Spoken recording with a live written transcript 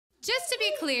Just to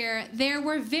be clear, there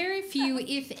were very few,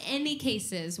 if any,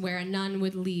 cases where a nun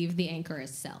would leave the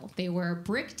anchoress cell. They were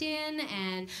bricked in,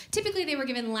 and typically they were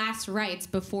given last rites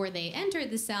before they entered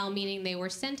the cell, meaning they were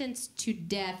sentenced to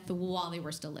death while they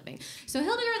were still living. So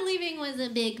Hildegard leaving was a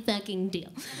big fucking deal.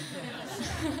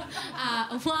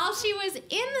 While she was in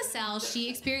the cell, she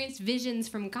experienced visions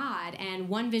from God, and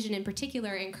one vision in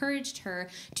particular encouraged her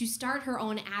to start her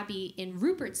own abbey in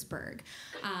Rupertsberg.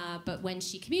 But when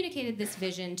she communicated this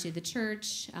vision to the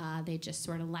church, they just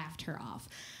sort of laughed her off.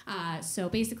 So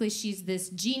basically she's this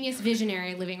genius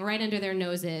visionary living right under their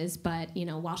noses, but you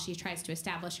know, while she tries to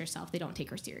establish herself, they don't take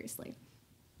her seriously.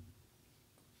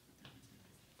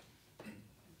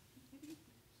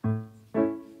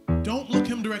 Don't look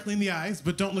him directly in the eyes,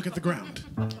 but don't look at the ground.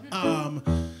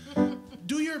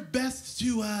 Do your best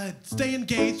to stay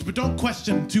engaged, but don't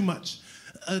question too much.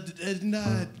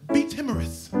 Be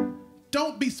timorous.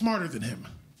 Don't be smarter than him.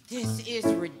 This is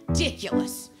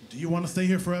ridiculous. Do you want to stay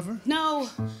here forever? No.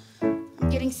 I'm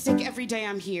getting sick every day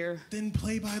I'm here. Then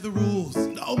play by the rules.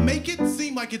 No, make it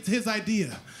seem like it's his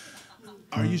idea.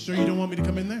 Are you sure you don't want me to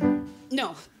come in there?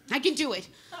 No, I can do it.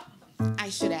 I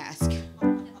should ask.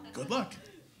 Good luck.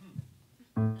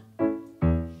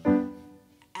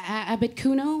 Abbot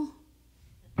Kuno?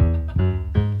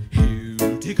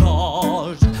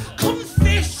 Hildegard,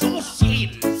 confess your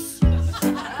sins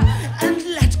and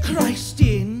let Christ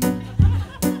in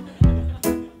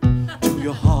to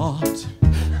your heart.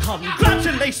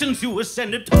 Congratulations, you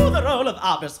ascended to the role of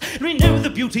abbess. Renew the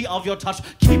beauty of your touch.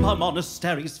 Keep our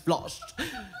monasteries flushed.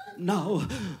 Now,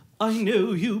 I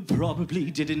know you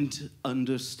probably didn't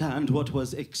understand what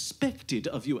was expected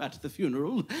of you at the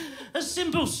funeral. A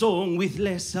simple song with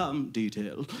less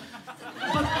detail.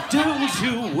 But don't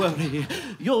you worry.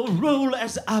 Your role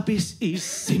as abbess is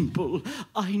simple.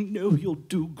 I know you'll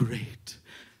do great.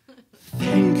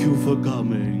 Thank you for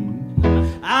coming.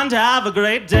 And have a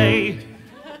great day.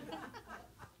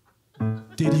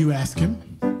 Did you ask him?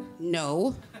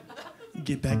 No.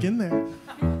 Get back in there.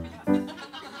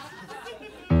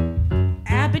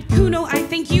 Abbot Kuno, I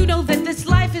think you know that this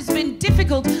life has been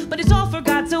difficult, but it's all for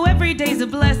God, so every day's a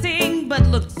blessing. But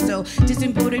look, so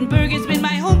Dissenbodenberg has been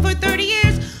my home for 30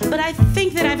 years, but I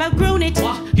think that I've outgrown it.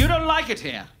 What? You don't like it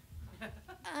here?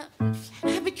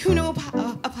 Abbot Kuno,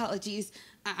 apologies.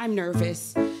 I'm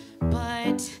nervous,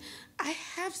 but I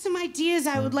have some ideas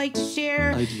I would like to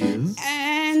share. Ideas?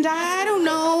 And I don't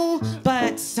know,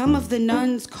 but some of the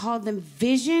nuns call them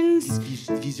visions.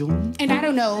 Vision? And I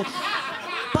don't know.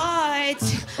 But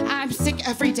I'm sick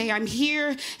every day I'm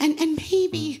here, and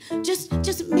maybe,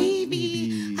 just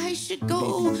maybe, I should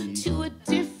go to a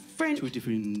different... To a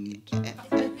different...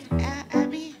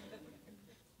 Abbey?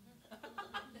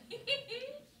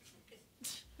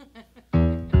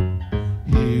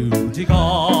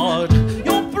 Hildegard,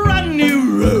 your brand new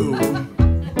room.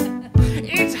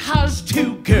 It has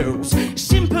 2 goals.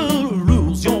 Simple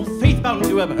rules your faith bound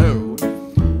to uphold.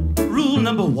 Rule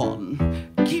number 1.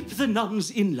 Keep the nuns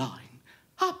in line,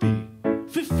 happy,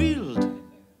 fulfilled,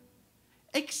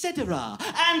 etc.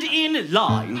 And in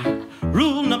line.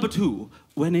 Rule number 2,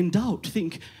 when in doubt,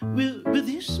 think, will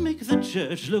this make the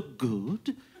church look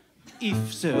good?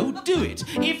 If so, do it.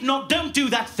 If not, don't do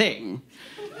that thing.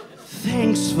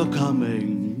 Thanks for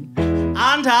coming,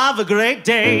 and have a great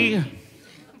day.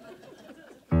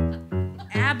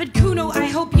 Abbot Kuno, I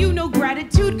hope you know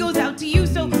gratitude goes out to you,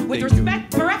 so with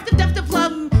respect, bereft of depth of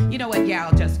plum, you know what, yeah,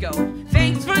 I'll just go.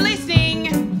 Thanks for listening,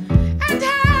 and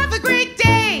have a great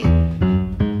day!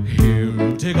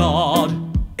 Hildegard,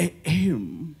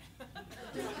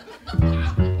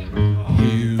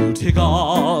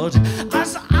 Hildegard,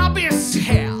 as abbess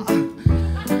here,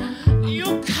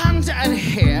 you can't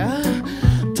adhere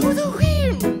to the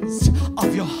whims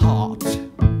of your heart,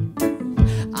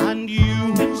 and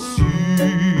you will see,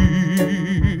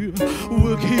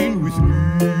 working with me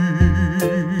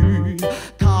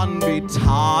can be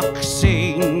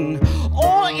taxing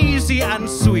or easy and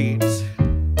sweet.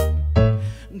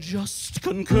 Just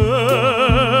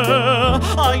concur,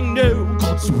 I know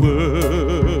God's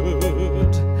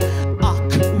word.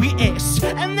 Acquiesce,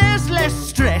 and there's less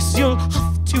stress you'll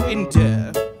have to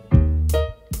endure.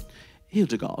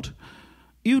 Hildegard,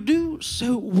 you do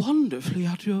so wonderfully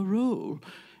at your role.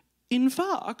 In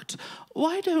fact,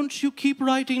 why don't you keep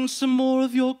writing some more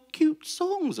of your cute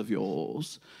songs of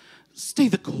yours? Stay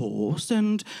the course,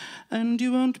 and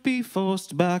you won't be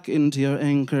forced back into your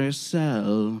anchor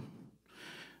cell.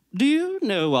 Do you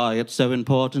know why it's so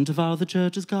important to follow the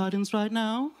church's guidance right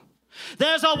now?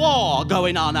 There's a war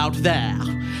going on out there,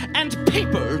 and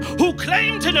people who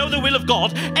claim to know the will of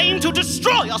God aim to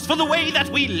destroy us for the way that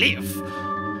we live.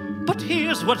 But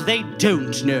here's what they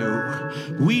don't know.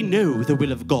 We know the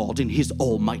will of God in his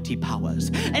almighty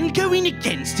powers, and going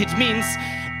against it means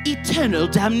eternal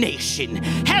damnation,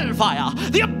 hellfire,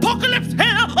 the apocalypse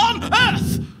here on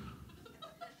earth!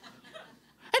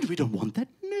 And we don't want that,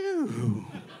 no.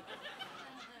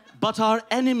 But our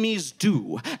enemies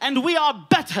do, and we are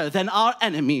better than our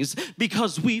enemies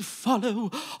because we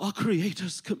follow our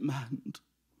Creator's command.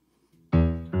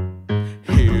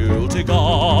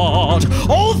 Hildegard,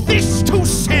 all this to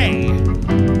say,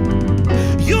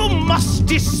 you must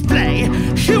display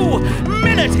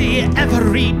humility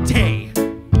every day.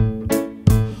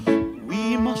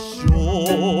 We must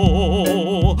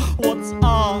show what's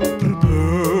apropos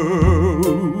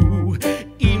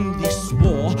in this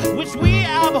war which we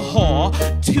abhor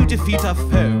to defeat a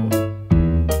foe.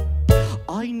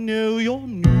 I know you're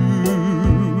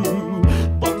new,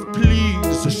 but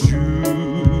please eschew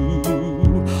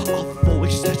a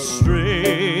voice that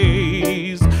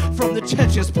strays from the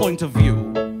church's point of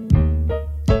view.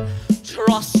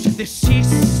 Trust the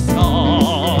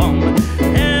system,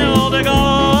 Hildegard.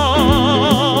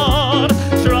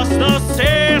 Trust the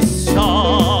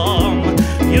system.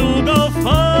 You go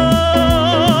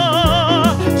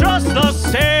far. Trust the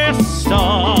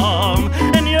system,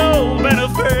 and you'll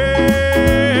benefit.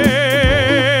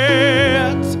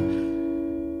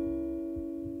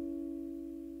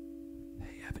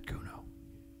 Hey, Abbot Kuno.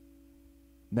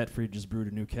 Metfried just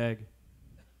brewed a new keg.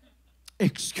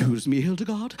 Excuse me,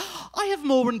 Hildegard. I have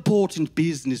more important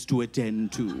business to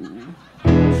attend to.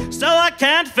 So I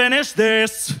can't finish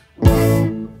this.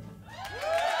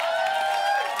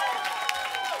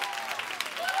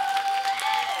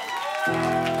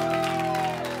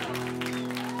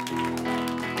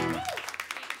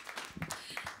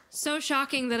 So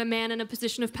shocking that a man in a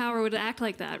position of power would act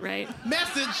like that, right?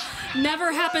 Message!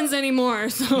 Never happens anymore,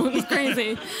 so it's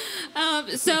crazy.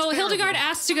 So Hildegard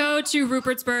asks to go to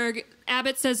Rupertsberg.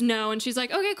 Abbott says no, and she's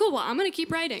like, okay, cool, well, I'm going to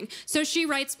keep writing. So she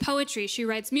writes poetry, she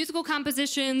writes musical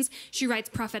compositions, she writes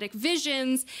prophetic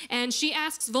visions, and she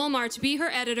asks Volmar to be her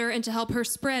editor and to help her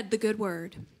spread the good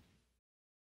word.